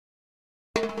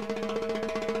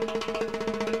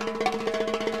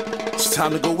It's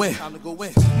time to go in.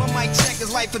 My mic check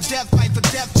is life or death, life or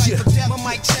death, life or death. My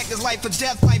mic check is life or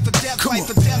death, life or death, life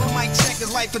or death. My mic check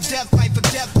is life or death, life or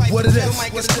death, life or death. What it is? My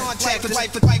mic is contact,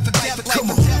 life or death, life or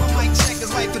death. My mic check is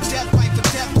life or death, life or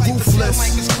death, life or death. Ruthless. My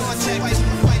mic is contact,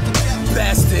 life or death.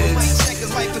 Bastards. My mic check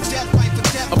is life or death, life or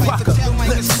death, life or death.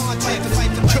 My mic is contact,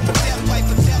 life or death, life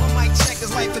or death. My mic check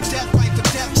is life or death, life or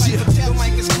death, life or death. My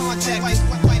mic is contact,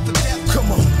 life or death. Come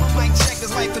on. My mic check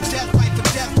is life or death, life or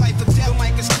death, life or death.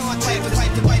 My mic is contact,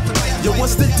 life or death. Yo,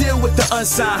 what's the deal with the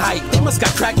unsigned hype? They must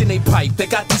got crack in they pipe. They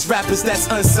got these rappers that's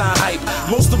unsigned hype.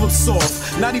 Most of them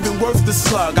soft, not even worth the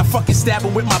slug. I fucking stab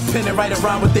them with my pen and write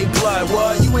around with they blood.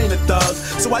 What? You ain't a thug,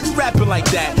 so why you rapping like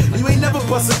that? You ain't never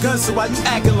bust a gun, so why you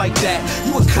acting like that?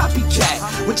 You a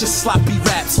copycat with your sloppy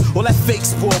raps. All that fake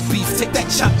spoiled beef, take that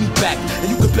chop me back.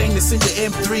 And you can bang this in your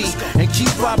M3 and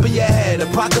keep bobbing your head.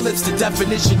 Apocalypse, the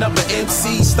definition of an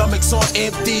MC. Stomachs on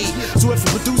empty. So if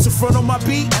a producer front on my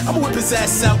beat, I'ma whip his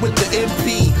ass out with the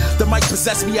MP. The mic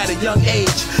possessed me at a young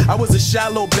age. I was a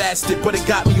shallow bastard, but it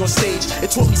got me on stage.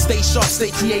 It taught me stay sharp,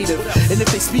 stay creative. And if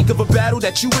they speak of a battle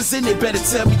that you was in, they better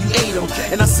tell me you ate them.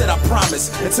 And I said I promise,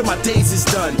 until my days is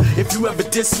done. If you ever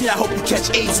diss me, I hope you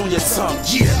catch AIDS on your tongue.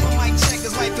 Yeah. My mic check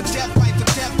is life or death, life or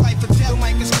death, life or death.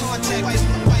 My mic is contact, life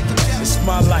or death. It's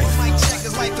my life. My mic check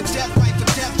is life or death, life or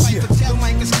death, life or death.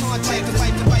 My mic is contact,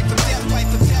 life or death, life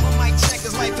or death. My mic check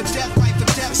is life or death, life or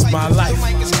death. It's my life.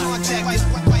 My mic is contact, life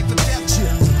or death.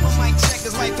 My mic check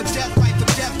is life or death, life or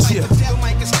death, life or death.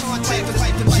 My mic is contact,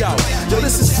 life or death. Yo,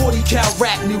 this is 40 cal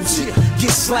rap music.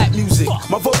 Get slap music.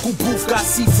 My vocal booth got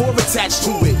C4 attached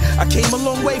to it. I came a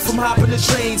long way from hopping the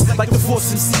trains, like the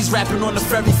Force MCs rapping on the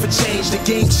ferry for change. The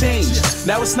game changed.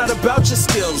 Now it's not about your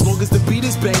skills, long as the beat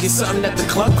is banging, something that the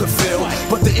club could feel.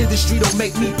 But the industry don't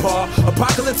make me par.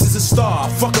 Apocalypse is a star.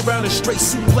 Fuck around and straight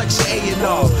suplex your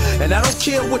A&R. And I don't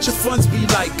care what your funds be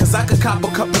like, cause I could cop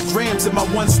a couple grams in my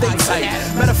one state type.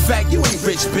 Matter of fact, you ain't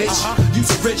rich, bitch. You's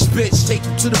a rich bitch. Take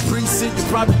you to the precinct, you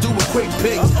probably do a quick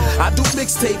pick. I do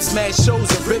mixtapes, mad shows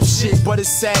and rip shit, but it's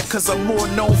sad cause I'm more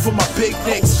known for my big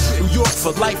nicks. New York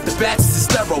for life, the Bastardz is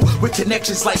thorough, with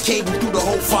connections like cable through the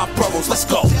whole 5 boroughs. Let's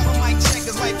go. My mic check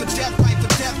is life or death, life or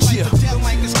death, life or death.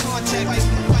 My mic is contact, life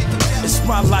or death. It's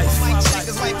my life. My mic check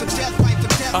is life or death, life or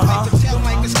death, life or death.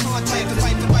 My mic is contact,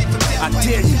 life or death. I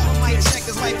dare you. My mic check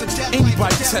is life or death.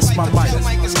 Anybody test my mic,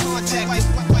 My mic is contact,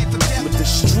 life or death. I'ma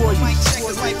destroy My mic you. check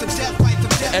is life or death, life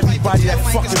or death. Everybody that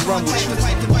fucking run with you,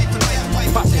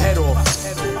 pop your head off.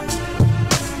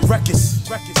 Records.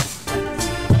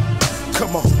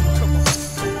 Come on.